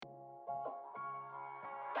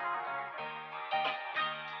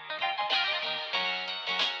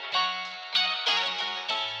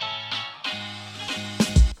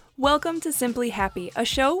Welcome to Simply Happy, a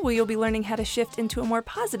show where you'll be learning how to shift into a more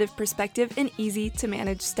positive perspective in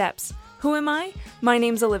easy-to-manage steps. Who am I? My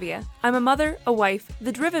name's Olivia. I'm a mother, a wife,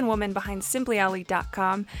 the driven woman behind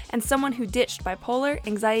SimplyOlly.com, and someone who ditched bipolar,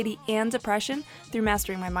 anxiety, and depression through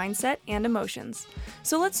mastering my mindset and emotions.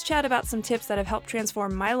 So let's chat about some tips that have helped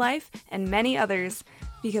transform my life and many others,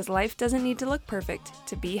 because life doesn't need to look perfect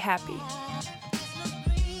to be happy.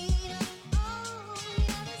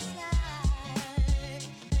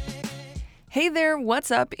 Hey there,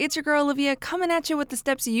 what's up? It's your girl Olivia coming at you with the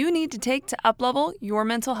steps you need to take to uplevel your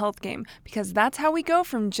mental health game, because that's how we go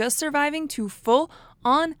from just surviving to full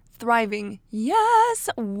on thriving. Yes!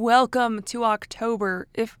 Welcome to October.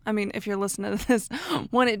 If you're listening to this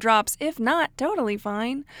when it drops. If not, totally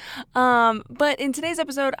fine. But in today's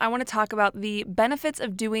episode, I want to talk about the benefits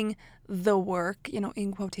of doing the work,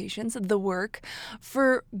 in quotations, the work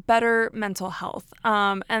for better mental health.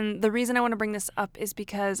 And the reason I want to bring this up is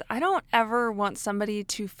because I don't ever want somebody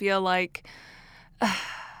to feel like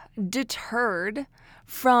deterred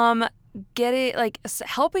from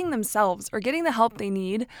helping themselves or getting the help they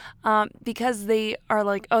need because they are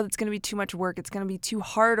like, oh, it's going to be too much work. It's going to be too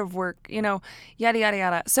hard of work, yada, yada,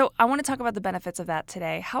 yada. So I want to talk about the benefits of that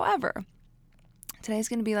today. However, today's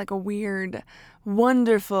going to be like a weird,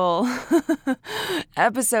 wonderful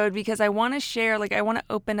episode because I want to share, I want to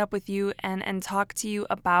open up with you and talk to you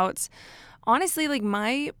about, honestly,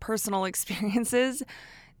 my personal experiences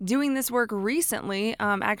doing this work recently,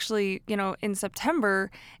 actually, in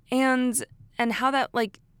September, and how that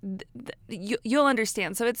you'll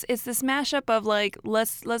understand. So it's this mashup of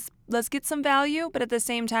let's get some value, but at the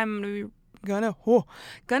same time I'm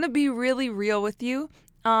gonna be really real with you,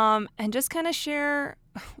 and just kind of share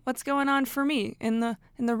what's going on for me in the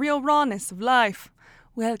real rawness of life.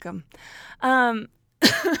 Welcome.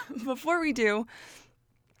 Before we do,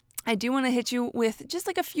 I do want to hit you with just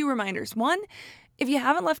a few reminders. One, if you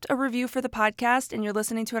haven't left a review for the podcast and you're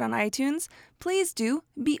listening to it on iTunes, please do.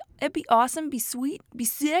 It'd be awesome, be sweet, be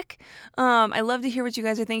sick. I love to hear what you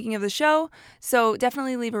guys are thinking of the show, so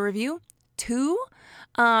definitely leave a review. Two,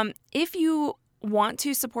 if you want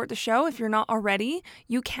to support the show, if you're not already,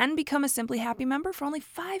 you can become a Simply Happy member for only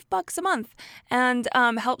 $5 a month and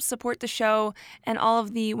help support the show and all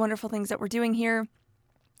of the wonderful things that we're doing here.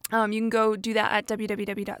 You can go do that at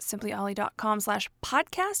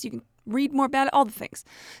www.simplyolly.com/podcast. You can read more about it, all the things.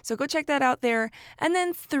 So go check that out there. And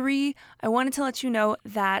then 3, I wanted to let you know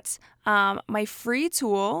that my free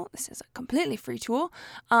tool, this is a completely free tool,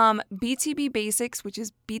 BTB Basics, which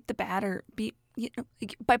is Beat the Bad or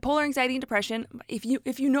bipolar, anxiety, and depression.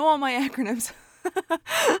 If you know all my acronyms.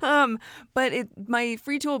 But my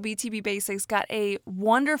free tool BTB Basics got a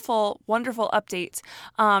wonderful, wonderful update.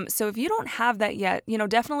 So if you don't have that yet,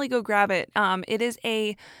 definitely go grab it. It is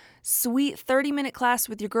a sweet 30-minute class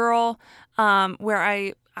with your girl, where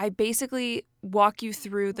I basically walk you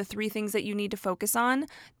through the 3 things that you need to focus on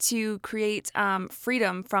to create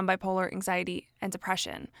freedom from bipolar, anxiety, and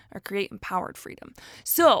depression, or create empowered freedom.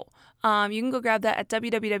 So you can go grab that at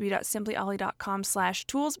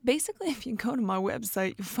www.simplyolly.com/tools. Basically, if you go to my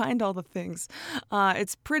website, you find all the things.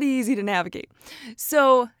 It's pretty easy to navigate.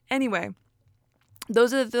 So anyway,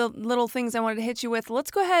 those are the little things I wanted to hit you with.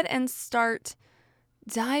 Let's go ahead and start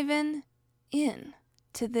diving in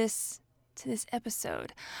to this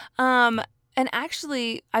episode. And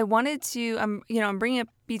actually, I wanted to, I'm bringing up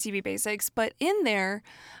BTB Basics, but in there,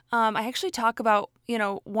 I actually talk about,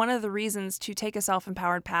 one of the reasons to take a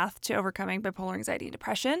self-empowered path to overcoming bipolar, anxiety, and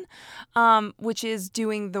depression, which is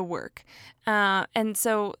doing the work. And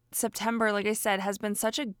so September, like I said, has been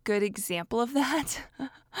such a good example of that.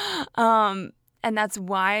 And that's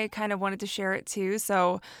why I kind of wanted to share it too.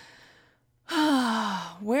 So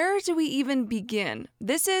where do we even begin?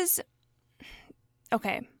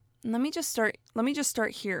 Okay, let me just start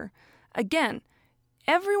here. Again,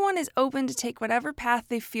 everyone is open to take whatever path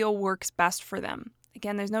they feel works best for them.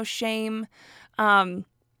 Again, there's no shame. You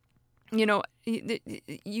do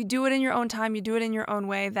it in your own time, you do it in your own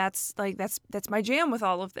way. That's my jam with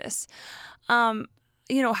all of this. However,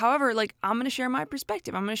 I'm going to share my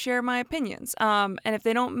perspective. I'm going to share my opinions. And if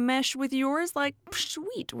they don't mesh with yours,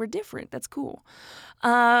 sweet, we're different. That's cool.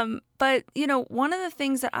 But, one of the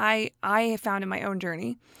things that I have found in my own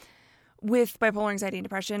journey with bipolar, anxiety, and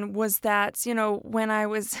depression was that, when I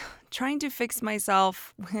was trying to fix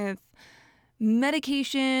myself with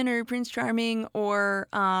medication or Prince Charming or,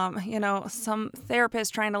 some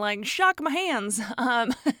therapist trying to shock my hands,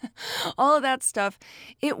 all of that stuff,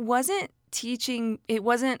 it wasn't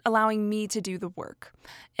allowing me to do the work,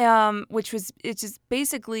 it's just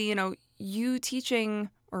basically, you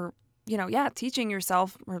teaching or teaching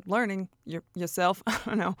yourself or learning yourself, I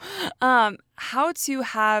don't know, how to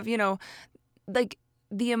have, like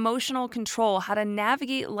the emotional control, how to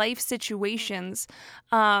navigate life situations,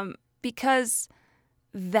 because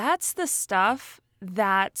that's the stuff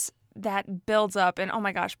that builds up. And oh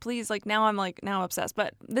my gosh, please, like now I'm like now obsessed.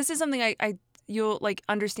 But this is something you'll like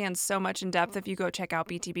understand so much in depth if you go check out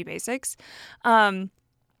BTB Basics.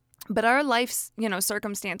 But our life's,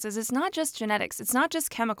 circumstances, it's not just genetics. It's not just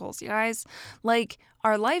chemicals, you guys. Like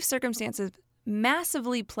our life circumstances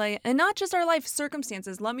massively play, and not just our life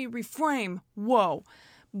circumstances. Let me reframe. Whoa.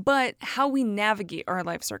 But how we navigate our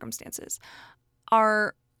life circumstances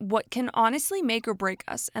are what can honestly make or break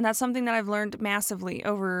us. And that's something that I've learned massively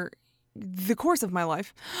over the course of my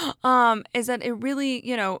life, is that it really,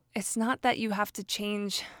 it's not that you have to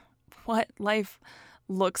change what life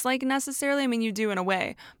looks like necessarily. I mean, you do in a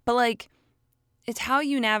way, but like it's how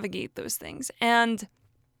you navigate those things. And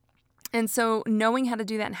so knowing how to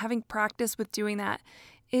do that and having practice with doing that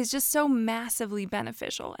is just so massively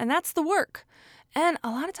beneficial. And that's the work. And a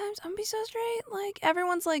lot of times, I'm gonna be so straight, like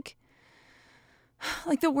everyone's like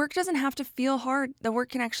the work doesn't have to feel hard. The work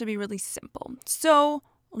can actually be really simple. So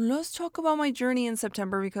let's talk about my journey in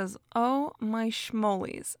September because, oh my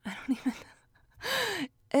schmolies, I don't even,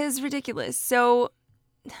 it's ridiculous. So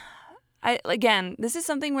this is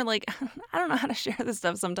something where like, I don't know how to share this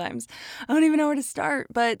stuff sometimes. I don't even know where to start,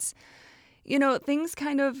 but things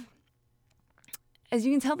kind of, as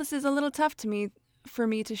you can tell, this is a little tough for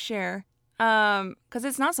me to share. Because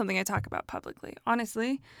it's not something I talk about publicly,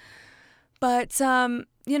 honestly. But,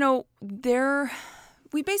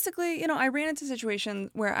 we basically, I ran into a situation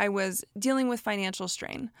where I was dealing with financial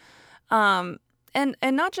strain. And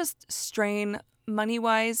not just strain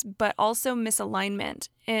money-wise, but also misalignment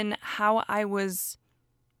in how I was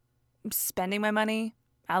spending my money,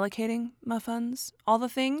 allocating my funds, all the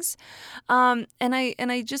things. And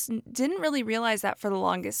I just didn't really realize that for the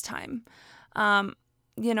longest time.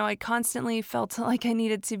 I constantly felt like I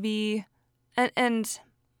needed to be,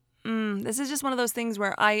 this is just one of those things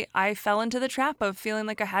where I fell into the trap of feeling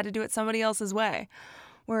like I had to do it somebody else's way,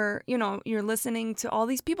 where, you're listening to all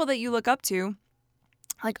these people that you look up to,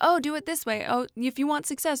 like, oh, do it this way. Oh, if you want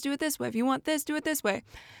success, do it this way. If you want this, do it this way.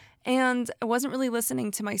 And I wasn't really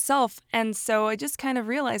listening to myself. And so I just kind of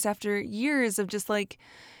realized after years of just like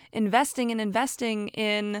investing in,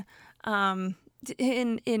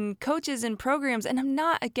 in coaches and programs, and I'm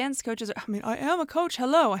not against coaches. I mean, I am a coach.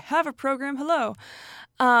 Hello. I have a program. Hello.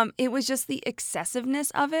 It was just the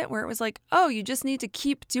excessiveness of it where it was like, oh, you just need to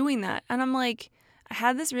keep doing that. And I'm like, I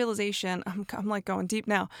had this realization, I'm like going deep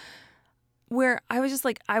now, where I was just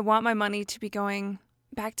like, I want my money to be going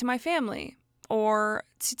back to my family or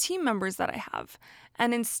to team members that I have.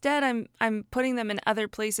 And instead I'm putting them in other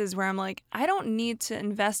places where I'm like, I don't need to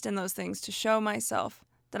invest in those things to show myself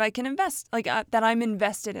that I can invest, like that I'm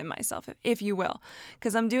invested in myself, if you will.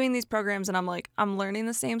 Because I'm doing these programs and I'm like, I'm learning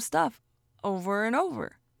the same stuff over and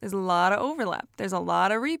over. There's a lot of overlap. There's a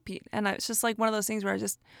lot of repeat. And it's just like one of those things where I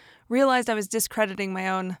just realized I was discrediting my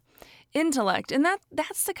own intellect. And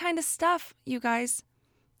that's the kind of stuff, you guys,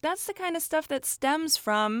 that's the kind of stuff that stems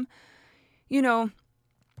from,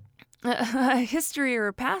 a history or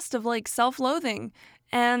a past of like self-loathing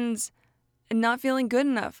and not feeling good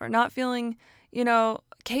enough or not feeling,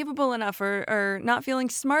 capable enough or not feeling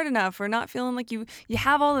smart enough or not feeling like you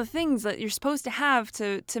have all the things that you're supposed to have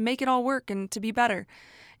to make it all work and to be better.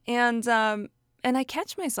 And I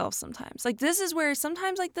catch myself sometimes. Like this is where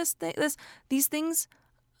sometimes like these things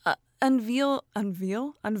unveil,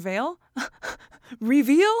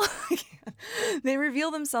 reveal. They reveal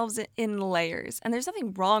themselves in layers, and there's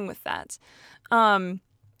nothing wrong with that.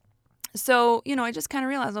 So, I just kind of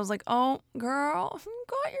realized, I was like, oh, girl, you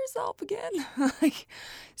got yourself again.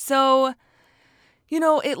 So,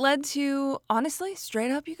 it led to, honestly, straight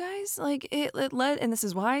up, you guys, like it led, and this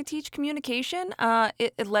is why I teach communication.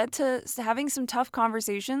 It led to having some tough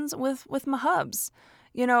conversations with my hubs,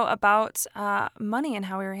 about money and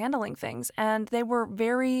how we were handling things. And they were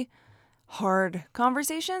very hard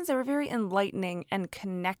conversations. They were very enlightening and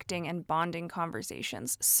connecting and bonding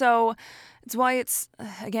conversations. So it's why it's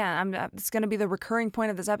going to be the recurring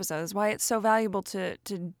point of this episode. Is why it's so valuable to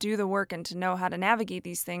do the work and to know how to navigate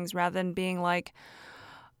these things rather than being like,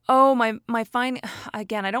 oh, my fine.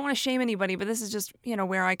 Again, I don't want to shame anybody, but this is just,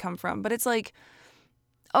 where I come from. But it's like,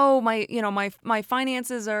 oh, my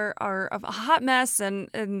finances are a hot mess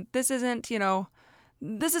and this isn't,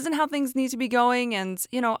 this isn't how things need to be going. And,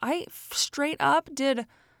 I straight up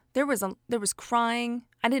there was crying.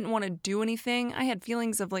 I didn't want to do anything. I had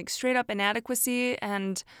feelings of like straight up inadequacy.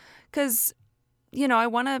 And cause,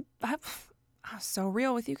 so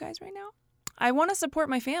real with you guys right now. I want to support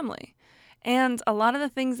my family. And a lot of the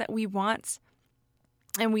things that we want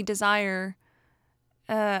and we desire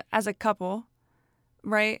as a couple,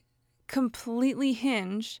 right, completely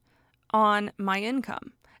hinge on my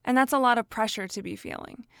income. And that's a lot of pressure to be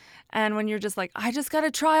feeling. And when you're just like, I just got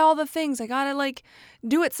to try all the things. I got to like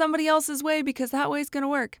do it somebody else's way because that way it's going to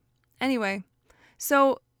work. Anyway,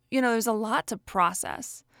 so, there's a lot to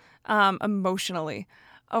process emotionally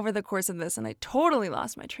over the course of this. And I totally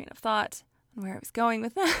lost my train of thought and where I was going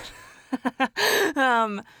with that.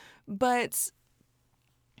 But,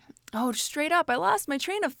 straight up, I lost my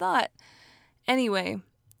train of thought. Anyway,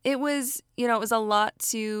 it was a lot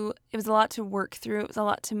to work through. It was a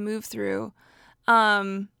lot to move through.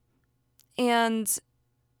 And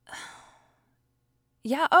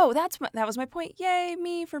yeah, that was my point. Yay,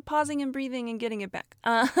 me for pausing and breathing and getting it back.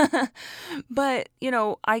 But,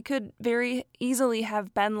 I could very easily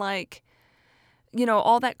have been like,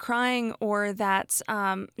 all that crying or that,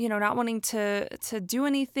 not wanting to do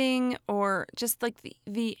anything or just like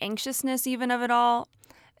the anxiousness even of it all.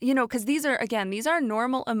 Because these are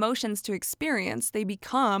normal emotions to experience. They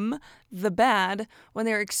become the bad when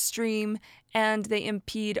they're extreme and they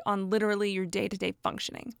impede on literally your day-to-day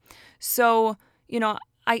functioning. So,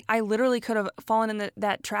 I literally could have fallen in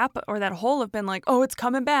that trap or that hole of been like, oh, it's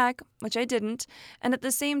coming back, which I didn't. And at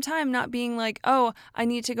the same time, not being like, oh, I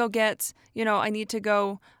need to go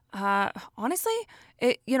honestly,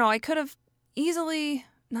 I could have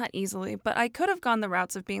not easily, but I could have gone the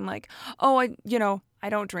routes of being like, oh, I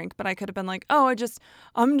don't drink, but I could have been like, oh,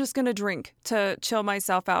 I'm just going to drink to chill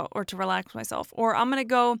myself out or to relax myself. Or I'm going to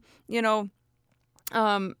go,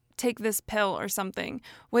 take this pill or something,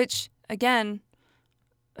 which again,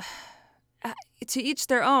 to each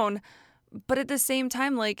their own, but at the same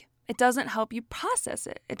time, like it doesn't help you process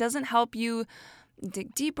it. It doesn't help you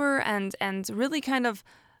dig deeper and really kind of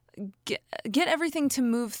get everything to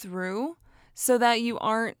move through so that you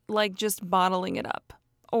aren't like just bottling it up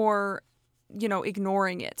or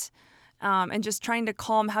ignoring it, and just trying to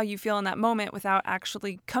calm how you feel in that moment without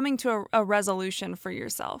actually coming to a resolution for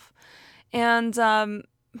yourself. And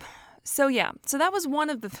so that was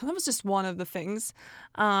just one of the things.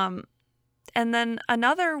 And then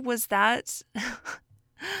another was that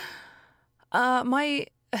my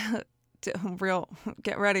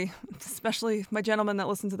get ready, especially my gentleman that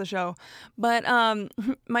listens to the show. But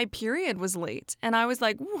my period was late, and I was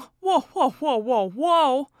like,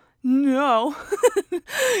 whoa. No,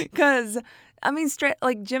 because straight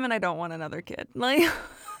like Jim and I don't want another kid. Like,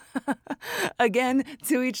 again,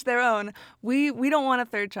 to each their own. We don't want a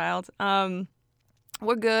third child.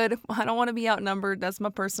 We're good. I don't want to be outnumbered. That's my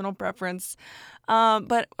personal preference.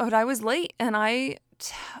 But I was late, and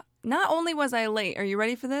not only was I late. Are you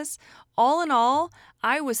ready for this? All in all,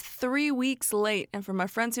 I was 3 weeks late. And for my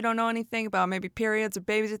friends who don't know anything about maybe periods or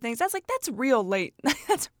babies or things, that's real late.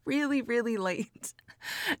 That's really, really late.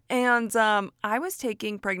 And I was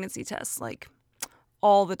taking pregnancy tests like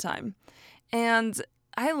all the time. And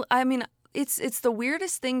I mean, it's the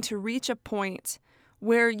weirdest thing to reach a point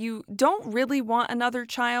where you don't really want another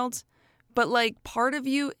child, but like part of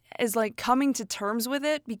you is like coming to terms with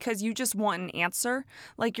it because you just want an answer.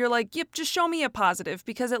 Like you're like, yep, just show me a positive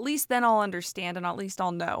because at least then I'll understand and at least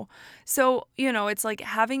I'll know. So, it's like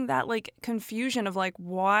having that like confusion of like,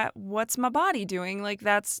 what's my body doing? Like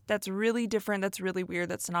that's really different. That's really weird.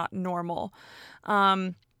 That's not normal.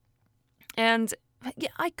 And yeah,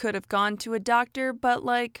 I could have gone to a doctor, but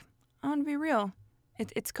like, I want to be real.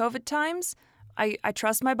 It's COVID times. I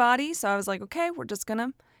trust my body. So I was like, okay, we're just going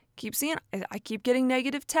to keep seeing. I keep getting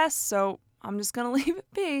negative tests. So I'm just going to leave it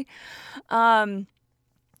be.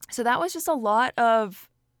 So that was just a lot of,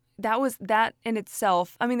 that in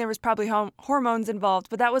itself. I mean, there was probably hormones involved,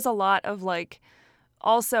 but that was a lot of like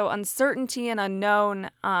also uncertainty and unknown,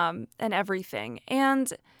 and everything.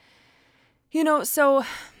 And, so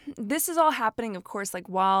this is all happening, of course, like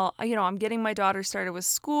while, I'm getting my daughter started with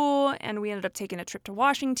school, and we ended up taking a trip to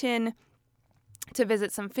Washington to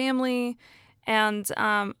visit some family, and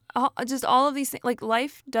just all of these things. Like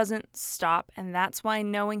life doesn't stop, and that's why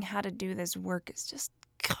knowing how to do this work is just,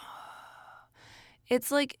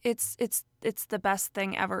 it's like it's the best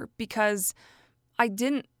thing ever because I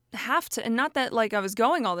didn't have to, and not that like I was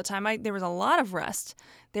going all the time. There was a lot of rest.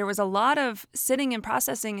 There was a lot of sitting and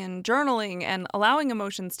processing and journaling and allowing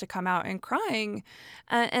emotions to come out and crying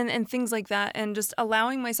and things like that, and just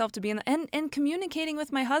allowing myself to be in and communicating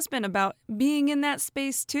with my husband about being in that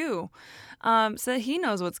space too, so that he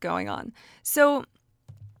knows what's going on. So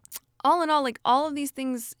all in all, like all of these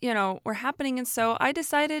things, were happening. And so I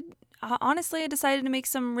decided to make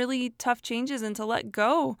some really tough changes and to let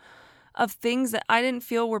go of things that I didn't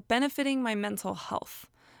feel were benefiting my mental health,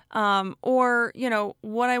 or,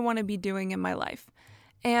 what I want to be doing in my life.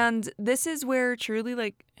 And this is where truly,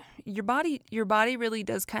 like, your body really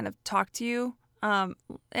does kind of talk to you. And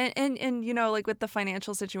like with the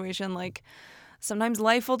financial situation, like sometimes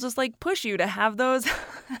life will just like push you to have those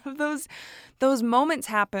have those moments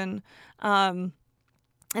happen. And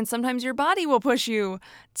sometimes your body will push you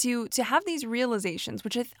to have these realizations,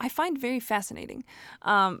 which I find very fascinating.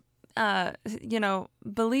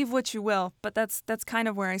 Believe what you will, but that's kind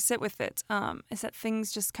of where I sit with it. Is that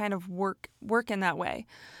things just kind of work in that way.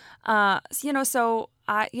 So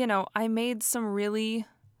I made some really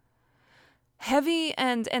heavy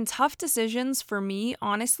and tough decisions for me,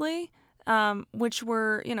 honestly, which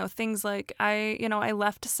were, things like I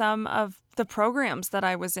left some of the programs that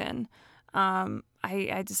I was in.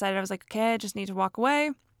 I decided, I was like, okay, I just need to walk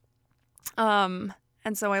away. And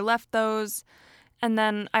so I left those. And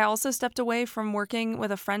then I also stepped away from working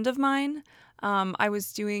with a friend of mine. I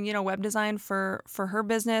was doing, web design for her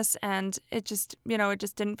business, and it just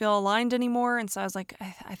didn't feel aligned anymore. And so I was like,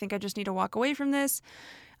 I think I just need to walk away from this.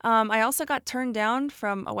 I also got turned down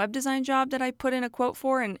from a web design job that I put in a quote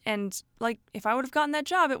for. And like, if I would have gotten that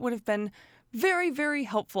job, it would have been very, very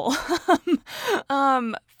helpful.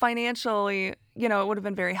 Financially, it would have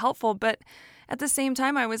been very helpful. But at the same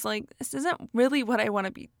time, I was like, this isn't really what I want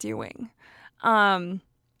to be doing. And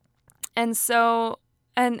so,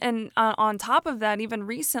 and on top of that, even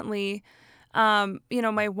recently,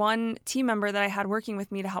 my one team member that I had working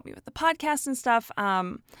with me to help me with the podcast and stuff,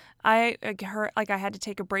 I had to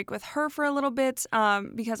take a break with her for a little bit,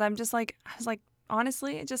 because I was like,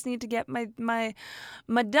 honestly, I just need to get my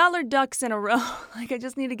dollar ducks in a row. Like, I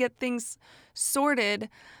just need to get things sorted,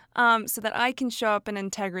 so that I can show up in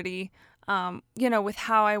integrity, with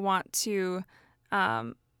how I want to,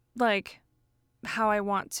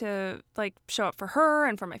 show up for her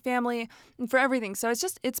and for my family and for everything. So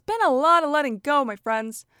it's been a lot of letting go, my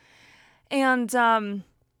friends. And,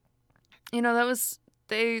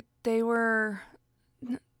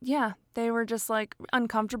 they were just like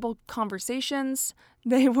uncomfortable conversations.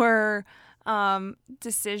 They were,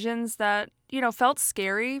 decisions that, felt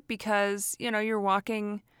scary because, you're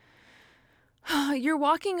walking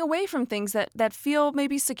away from things that feel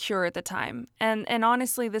maybe secure at the time. And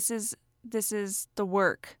honestly, this is the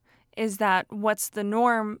work, is that what's the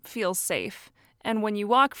norm feels safe. And when you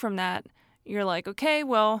walk from that, you're like, okay,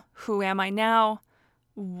 well, who am I now?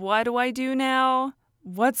 What do I do now?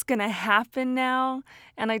 What's going to happen now?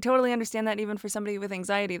 And I totally understand that even for somebody with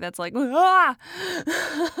anxiety, that's like, ah!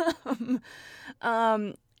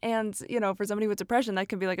 And, for somebody with depression, that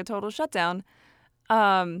can be like a total shutdown.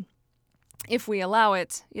 If we allow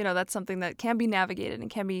it, that's something that can be navigated and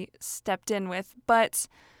can be stepped in with. But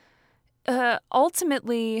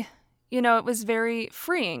ultimately, it was very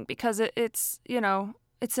freeing because it's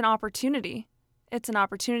an opportunity. It's an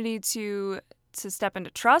opportunity to step into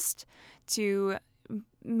trust, to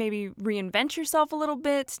maybe reinvent yourself a little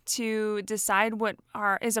bit, to decide what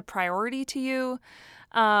is a priority to you.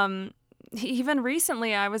 Even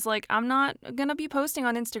recently, I was like, I'm not gonna be posting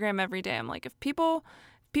on Instagram every day. I'm like, if people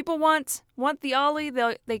want the Ollie,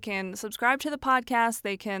 they can subscribe to the podcast,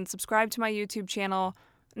 they can subscribe to my YouTube channel,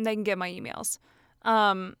 and they can get my emails.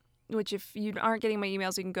 Which if you aren't getting my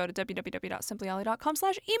emails, you can go to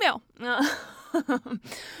www.simplyollie.com/email.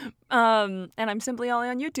 And I'm Simply Ollie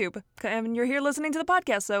on YouTube, and you're here listening to the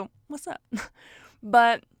podcast, so what's up?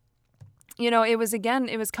 But,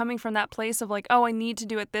 it was coming from that place of like, oh, I need to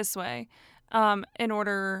do it this way, in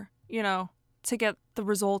order, to get the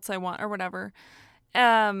results I want or whatever.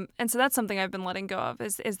 And so that's something I've been letting go of,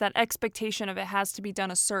 is that expectation of it has to be done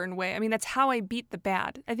a certain way. I mean, that's how I beat the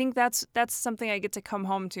bad. I think that's something I get to come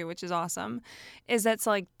home to, which is awesome, is that's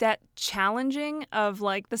like that challenging of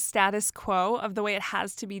like the status quo of the way it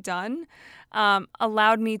has to be done,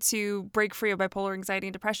 allowed me to break free of bipolar anxiety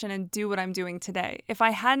and depression and do what I'm doing today. If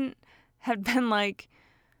I hadn't had been like,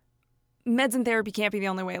 meds and therapy can't be the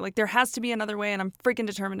only way, like there has to be another way, and I'm freaking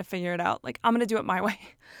determined to figure it out. Like, I'm going to do it my way.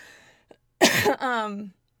 I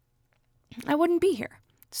wouldn't be here.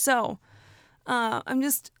 So, I'm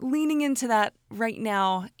just leaning into that right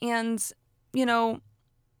now. And,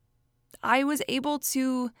 I was able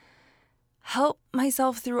to help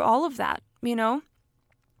myself through all of that.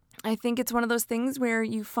 I think it's one of those things where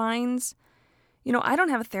you find, I don't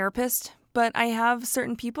have a therapist, but I have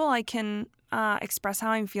certain people I can express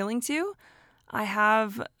how I'm feeling to. I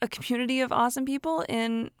have a community of awesome people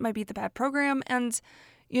in my Beat the Bad program, and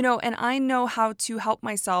and I know how to help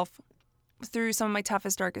myself through some of my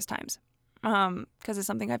toughest, darkest times, because it's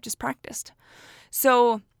something I've just practiced.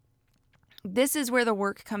 So this is where the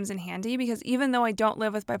work comes in handy, because even though I don't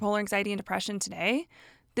live with bipolar anxiety and depression today,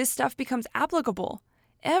 this stuff becomes applicable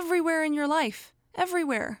everywhere in your life,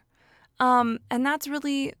 everywhere. And that's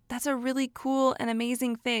a really cool and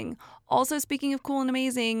amazing thing. Also, speaking of cool and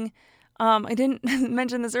amazing, I didn't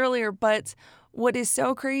mention this earlier, but what is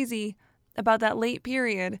so crazy about that late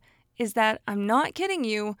period is that, I'm not kidding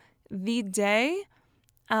you, the day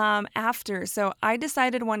after. So I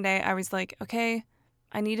decided one day, I was like, okay,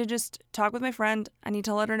 I need to just talk with my friend. I need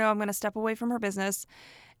to let her know I'm going to step away from her business.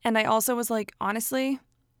 And I also was like, honestly,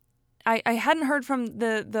 I hadn't heard from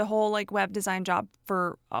the whole like web design job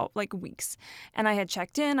for like weeks. And I had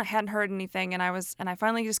checked in, I hadn't heard anything. And I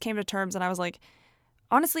finally just came to terms, and I was like,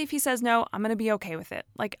 honestly, if he says no, I'm going to be okay with it.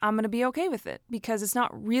 Like, I'm going to be okay with it because it's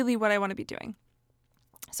not really what I want to be doing.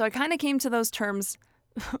 So I kind of came to those terms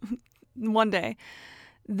one day.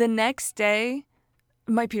 The next day,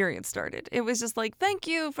 my period started. It was just like, thank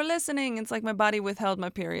you for listening. It's like my body withheld my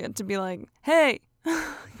period to be like, hey,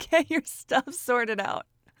 get your stuff sorted out.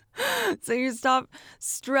 So you stop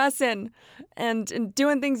stressing and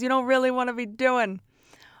doing things you don't really want to be doing.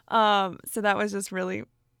 So that was just really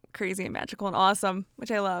crazy and magical and awesome,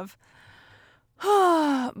 which I love.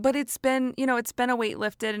 But it's been a weight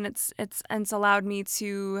lifted, and it's allowed me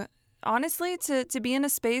to honestly to be in a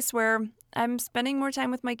space where I'm spending more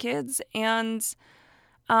time with my kids, and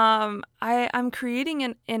I'm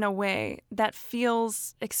creating in a way that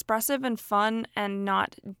feels expressive and fun and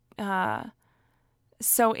not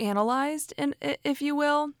so analyzed, if you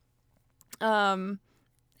will. And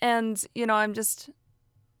I'm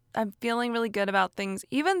feeling really good about things,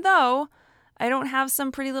 even though I don't have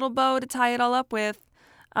some pretty little bow to tie it all up with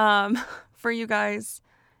for you guys.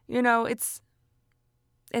 It's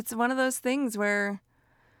one of those things where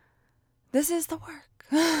this is the work.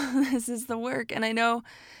 This is the work. And I know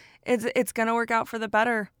it's going to work out for the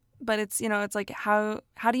better, but it's like, how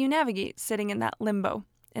do you navigate sitting in that limbo,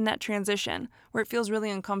 in that transition where it feels really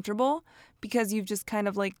uncomfortable because you've just kind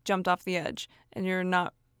of like jumped off the edge and you're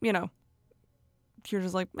not, you're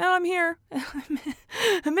just like, oh, I'm here.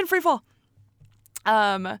 I'm in free fall.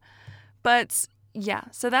 But yeah,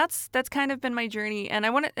 so that's kind of been my journey. And I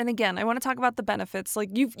want to talk about the benefits.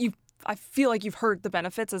 Like I feel like you've heard the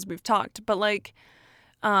benefits as we've talked, but like,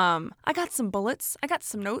 I got some bullets, I got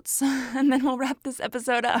some notes, and then we'll wrap this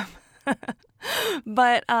episode up.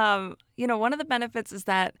 But, one of the benefits is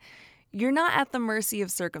that you're not at the mercy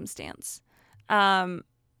of circumstance.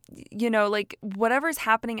 Like whatever's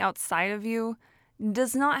happening outside of you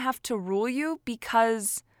does not have to rule you,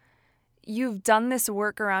 because you've done this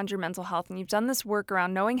work around your mental health, and you've done this work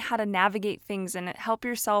around knowing how to navigate things and help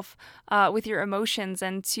yourself with your emotions,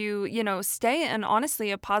 and to, stay in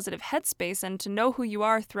honestly a positive headspace, and to know who you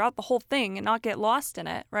are throughout the whole thing and not get lost in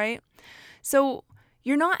it, right? So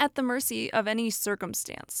you're not at the mercy of any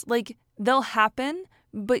circumstance. Like, they'll happen,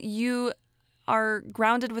 but you are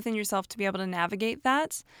grounded within yourself to be able to navigate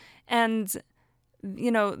that. And,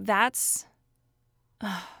 that's,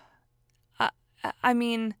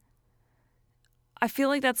 I feel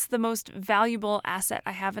like that's the most valuable asset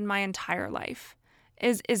I have in my entire life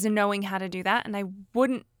is knowing how to do that. And I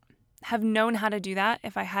wouldn't have known how to do that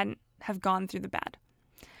if I hadn't have gone through the bad.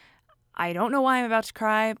 I don't know why I'm about to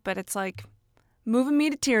cry, but it's like moving me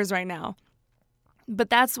to tears right now. But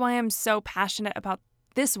that's why I'm so passionate about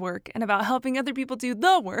this work and about helping other people do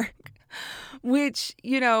the work, which,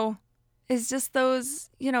 is just those,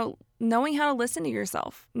 knowing how to listen to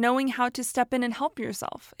yourself, knowing how to step in and help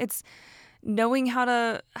yourself. It's knowing how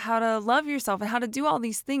to love yourself and how to do all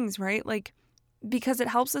these things, right? Like, because it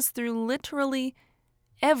helps us through literally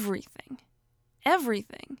everything.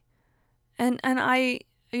 And I,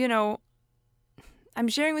 I'm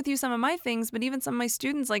sharing with you some of my things, but even some of my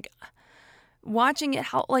students, like watching it,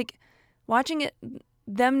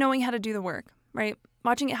 them knowing how to do the work, right?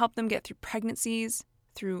 Watching it help them get through pregnancies,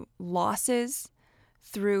 through losses,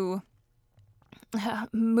 through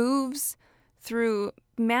moves, through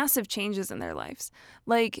massive changes in their lives.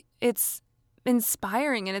 Like, it's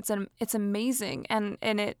inspiring and it's amazing. And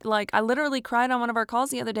it, like, I literally cried on one of our calls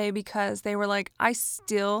the other day because they were like, I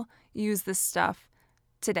still use this stuff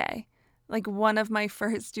today. Like, one of my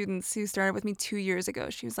first students who started with me 2 years ago,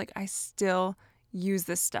 she was like, I still use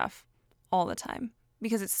this stuff all the time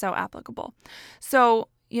because it's so applicable. So,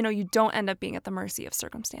 you don't end up being at the mercy of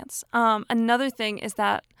circumstance. Another thing is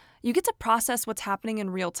that you get to process what's happening in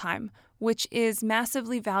real time, which is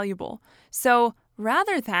massively valuable. So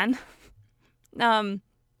rather than, having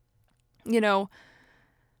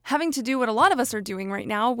to do what a lot of us are doing right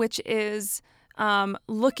now, which is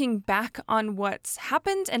looking back on what's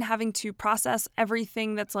happened and having to process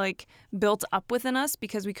everything that's like built up within us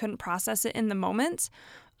because we couldn't process it in the moment.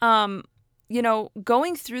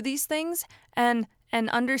 Going through these things and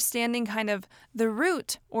understanding kind of the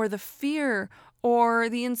root or the fear or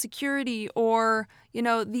the insecurity or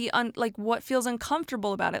like what feels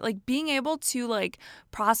uncomfortable about it, like being able to like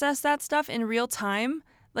process that stuff in real time.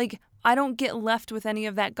 Like I don't get left with any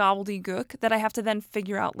of that gobbledygook that I have to then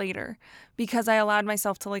figure out later because I allowed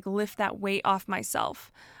myself to like lift that weight off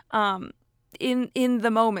myself in the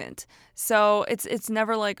moment. So it's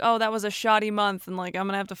never like, oh, that was a shoddy month and like I'm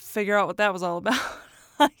gonna have to figure out what that was all about.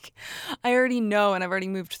 Like I already know and I've already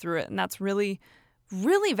moved through it, and that's really,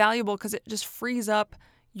 really valuable because it just frees up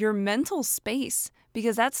your mental space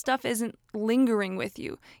because that stuff isn't lingering with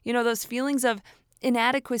you. Those feelings of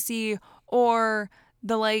inadequacy or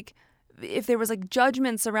the like, if there was like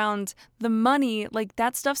judgments around the money, like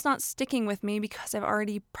that stuff's not sticking with me because I've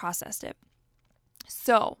already processed it.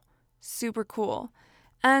 So super cool.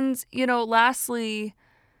 And, lastly,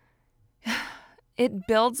 it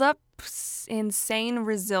builds up insane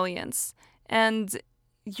resilience and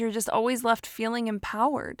you're just always left feeling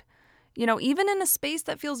empowered. Even in a space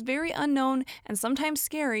that feels very unknown and sometimes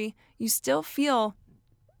scary, you still feel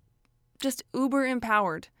just uber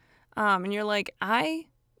empowered. And you're like, I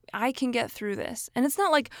can get through this. And it's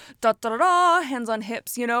not like da da da da, hands on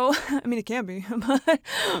hips, I mean, it can be,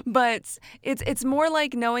 but it's more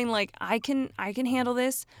like knowing like I can handle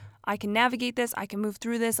this. I can navigate this. I can move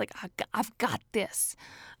through this. Like I've got this.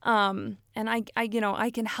 And I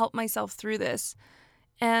can help myself through this.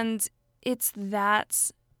 And it's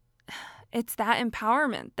that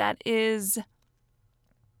empowerment that is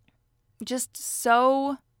just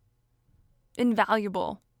so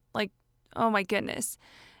invaluable. Like, oh my goodness.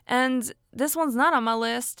 And this one's not on my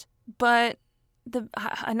list, but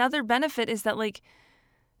another benefit is that like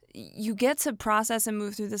you get to process and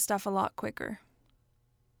move through this stuff a lot quicker.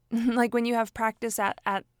 Like when you have practice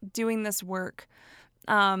at doing this work,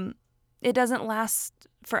 it doesn't last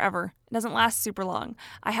forever. It doesn't last super long.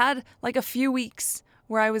 I had like a few weeks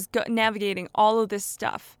where I was navigating all of this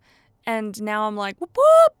stuff, and now I'm like, whoop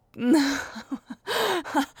whoop,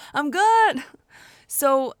 I'm good.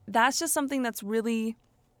 So that's just something that's really,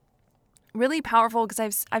 really powerful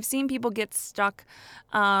because I've seen people get stuck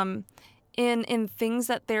in things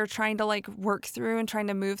that they're trying to like work through and trying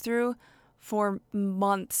to move through for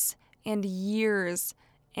months and years,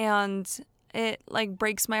 and it like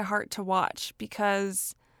breaks my heart to watch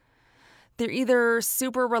because they're either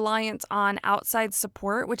super reliant on outside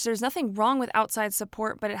support, which there's nothing wrong with outside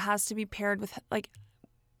support, but it has to be paired with like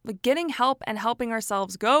getting help and helping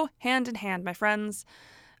ourselves go hand in hand, my friends.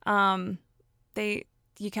 You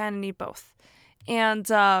kind of need both. And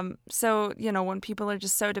so, when people are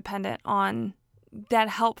just so dependent on that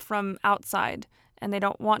help from outside and they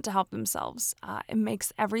don't want to help themselves, it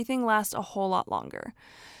makes everything last a whole lot longer.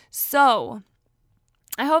 So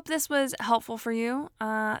I hope this was helpful for you.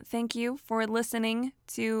 Thank you for listening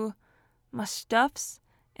to my stuffs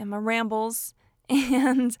and my rambles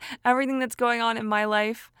and everything that's going on in my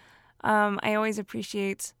life. I always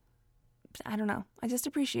appreciate, I just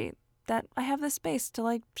appreciate that I have this space to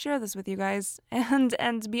like share this with you guys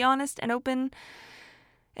and be honest and open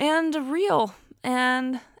and real.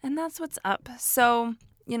 And that's what's up. So,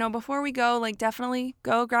 before we go, like definitely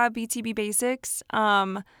go grab BTB Basics.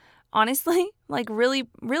 Honestly, like really,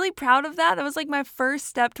 really proud of that. That was like my first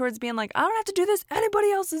step towards being like, I don't have to do this anybody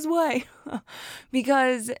else's way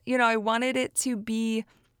because, I wanted it to be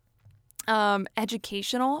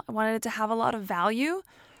educational. I wanted it to have a lot of value.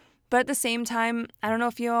 But at the same time, I don't know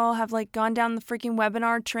if you all have like gone down the freaking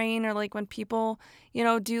webinar train or like when people,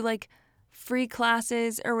 do like free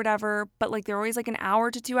classes or whatever, but like they're always like an hour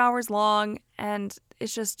to 2 hours long and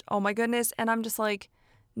it's just, oh my goodness. And I'm just like,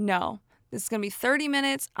 no, this is going to be 30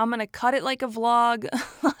 minutes. I'm going to cut it like a vlog.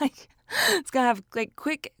 Like it's going to have like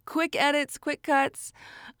quick edits, quick cuts.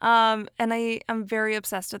 And I'm very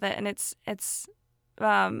obsessed with it. And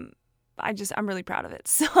I'm really proud of it.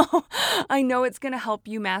 So I know it's going to help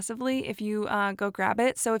you massively if you go grab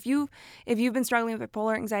it. So if you've been struggling with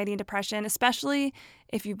bipolar anxiety and depression, especially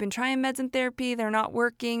if you've been trying meds and therapy, they're not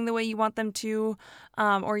working the way you want them to,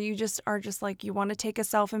 or you just are just like, you want to take a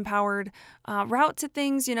self-empowered route to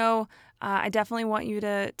things, I definitely want you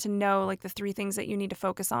to know like the 3 things that you need to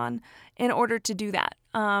focus on in order to do that,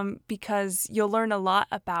 because you'll learn a lot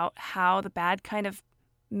about how the bad kind of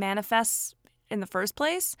manifests in the first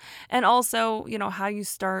place, and also, how you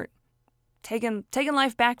start taking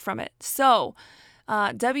life back from it. So,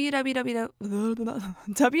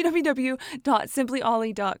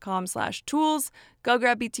 www.simplyollie.com/tools. Go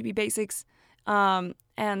grab BTB Basics.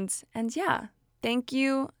 And yeah, thank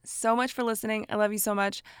you so much for listening. I love you so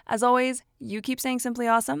much. As always, you keep saying Simply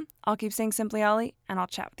Awesome. I'll keep saying Simply Ollie, and I'll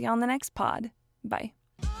chat with you on the next pod. Bye.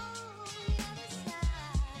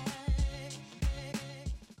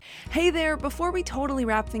 Hey there, before we totally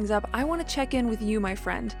wrap things up, I want to check in with you, my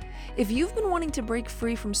friend. If you've been wanting to break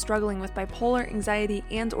free from struggling with bipolar, anxiety,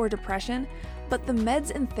 and/or depression, but the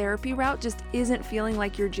meds and therapy route just isn't feeling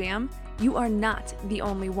like your jam, you are not the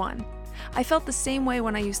only one. I felt the same way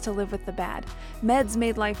when I used to live with the bad. Meds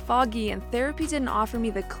made life foggy, and therapy didn't offer me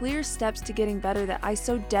the clear steps to getting better that I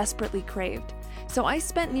so desperately craved. So I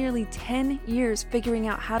spent nearly 10 years figuring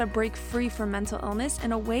out how to break free from mental illness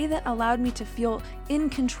in a way that allowed me to feel in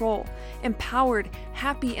control, empowered,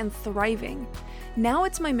 happy, and thriving. Now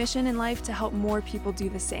it's my mission in life to help more people do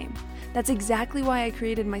the same. That's exactly why I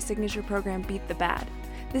created my signature program, Beat the Bad.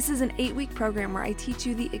 This is an 8-week program where I teach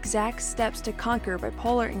you the exact steps to conquer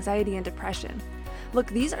bipolar, anxiety, and depression. Look,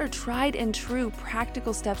 these are tried and true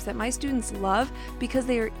practical steps that my students love because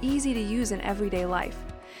they are easy to use in everyday life.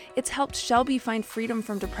 It's helped Shelby find freedom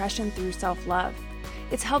from depression through self-love.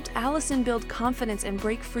 It's helped Allison build confidence and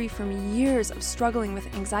break free from years of struggling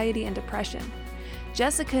with anxiety and depression.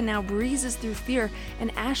 Jessica now breezes through fear,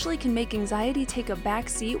 and Ashley can make anxiety take a back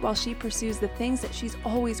seat while she pursues the things that she's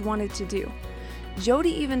always wanted to do. Jody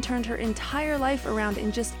even turned her entire life around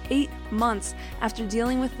in just 8 months after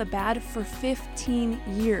dealing with the bad for 15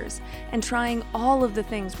 years and trying all of the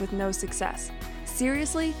things with no success.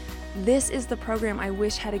 Seriously, this is the program I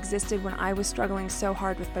wish had existed when I was struggling so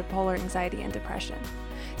hard with bipolar anxiety and depression.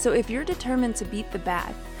 So if you're determined to beat the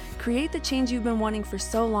bad, create the change you've been wanting for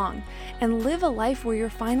so long, and live a life where you're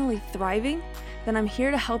finally thriving, then I'm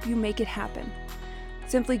here to help you make it happen.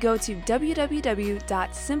 Simply go to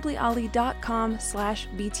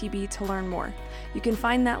www.simplyollie.com/BTB to learn more. You can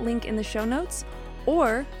find that link in the show notes,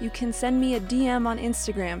 or you can send me a DM on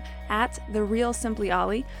Instagram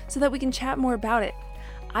 @TheRealSimplyOllie so that we can chat more about it.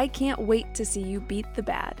 I can't wait to see you beat the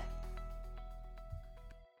bad.